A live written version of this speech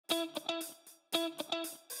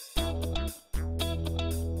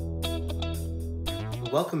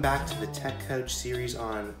Welcome back to the Tech Couch series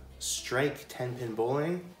on Strike 10-pin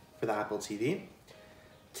bowling for the Apple TV.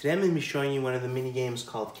 Today I'm going to be showing you one of the mini games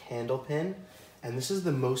called CandlePin, and this is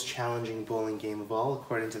the most challenging bowling game of all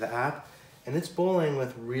according to the app, and it's bowling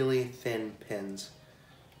with really thin pins,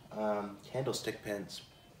 candlestick pins.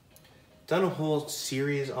 Done a whole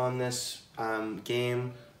series on this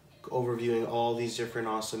game, overviewing all these different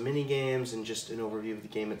awesome mini games and just an overview of the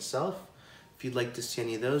game itself. If you'd like to see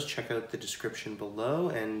any of those, check out the description below,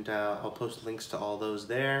 and I'll post links to all those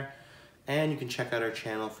there. And you can check out our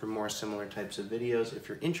channel for more similar types of videos if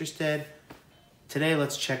you're interested. Today,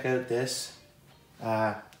 let's check out this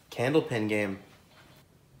CandlePin game.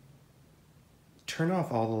 Turn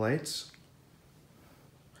off all the lights.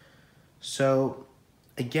 So,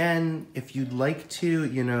 again, if you'd like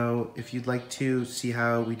to, if you'd like to see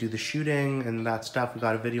how we do the shooting and that stuff, we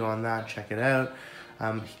got a video on that, check it out.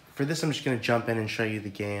 For this, I'm just going to jump in and show you the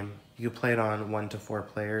game. You can play it on 1 to 4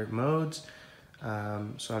 player modes.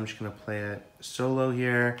 So I'm just going to play it solo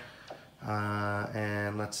here.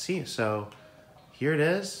 And let's see. So here it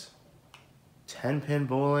is. 10-pin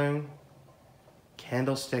bowling.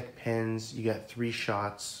 Candlestick pins. You get 3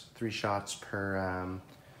 shots. 3 shots per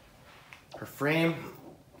frame.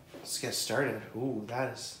 Let's get started. Ooh,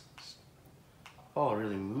 that is... ball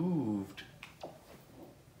really moved.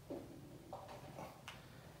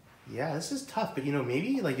 Yeah, this is tough, but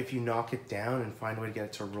maybe like if you knock it down and find a way to get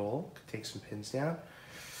it to roll, take some pins down.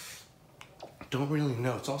 Don't really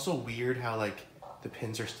know. It's also weird how like the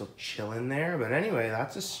pins are still chilling there, but anyway,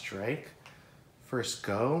 that's a strike. First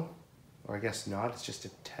go, or I guess not, it's just a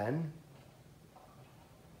 10.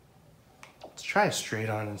 Let's try a straight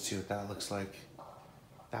on and see what that looks like.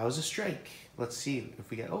 That was a strike. Let's see if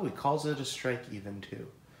we get, oh, he calls it a strike even too.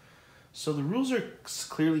 So the rules are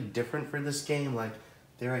clearly different for this game. Like,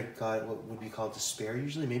 there I got what would be called a spare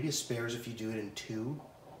usually. Maybe a spare is if you do it in 2. And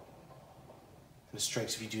a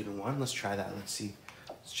strike's if you do it in 1. Let's try that. Let's see.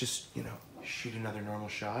 Let's just, shoot another normal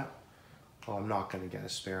shot. Oh, I'm not going to get a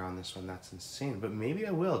spare on this one. That's insane. But maybe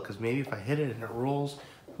I will, because maybe if I hit it and it rolls,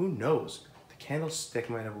 who knows? The candlestick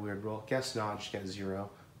might have a weird roll. Guess not. Just get 0.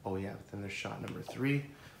 Oh, yeah. But then there's shot number 3.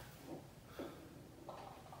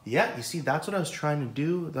 Yeah, you see, that's what I was trying to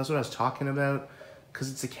do. That's what I was talking about. Because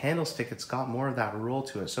it's a candlestick, it's got more of that roll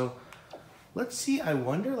to it. So let's see, I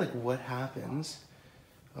wonder like what happens.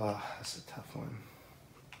 Oh, that's a tough one.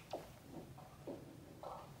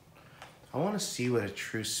 I want to see what a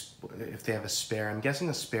true, if they have a spare. I'm guessing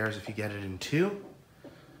a spare is if you get it in 2.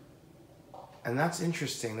 And that's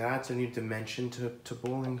interesting. That adds a new dimension to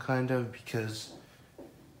bowling kind of, because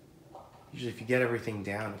usually if you get everything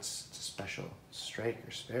down, it's a special strike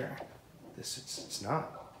or spare. This, it's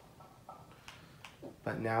not.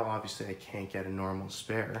 But now, obviously, I can't get a normal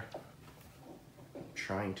spare. I'm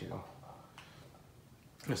trying to.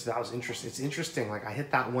 So that was interesting. It's interesting. Like, I hit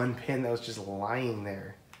that one pin that was just lying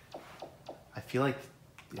there. I feel like,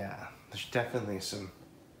 yeah, there's definitely some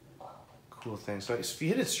cool things. So if you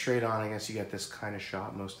hit it straight on, I guess you get this kind of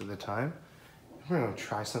shot most of the time. We're going to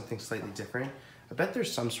try something slightly different. I bet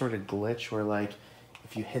there's some sort of glitch where, like,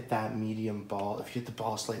 if you hit that medium ball, if you hit the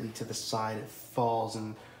ball slightly to the side, it falls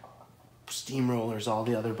and steamrollers all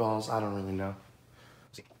the other balls. I don't really know.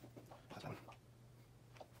 See. Let's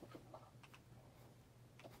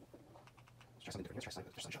try something different. Let's try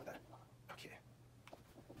something shot there. Okay.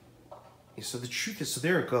 Yeah, so the truth is, so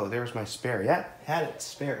there it go. There's my spare. Yeah, had it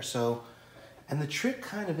spare. So, and the trick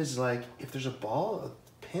kind of is like, if there's a ball,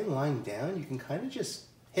 a pin lying down, you can kind of just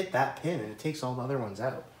hit that pin and it takes all the other ones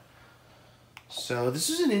out. So this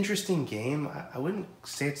is an interesting game. I wouldn't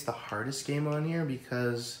say it's the hardest game on here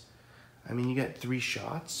because, I mean, you get 3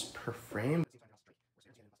 shots per frame.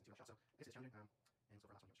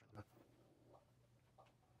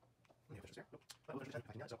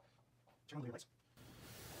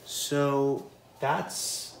 So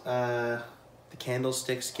that's the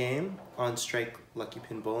Candlesticks game on Strike Lucky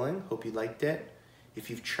Pin Bowling. Hope you liked it. If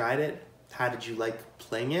you've tried it, how did you like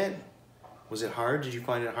playing it? Was it hard? Did you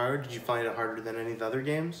find it hard? Did you find it harder than any of the other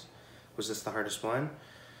games? Was this the hardest one?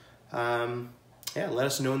 Yeah, let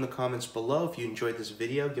us know in the comments below. If you enjoyed this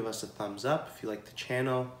video, give us a thumbs up. If you like the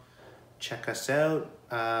channel, check us out.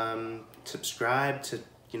 Subscribe to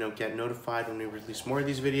get notified when we release more of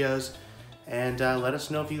these videos. And let us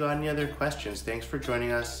know if you got any other questions. Thanks for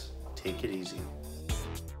joining us. Take it easy.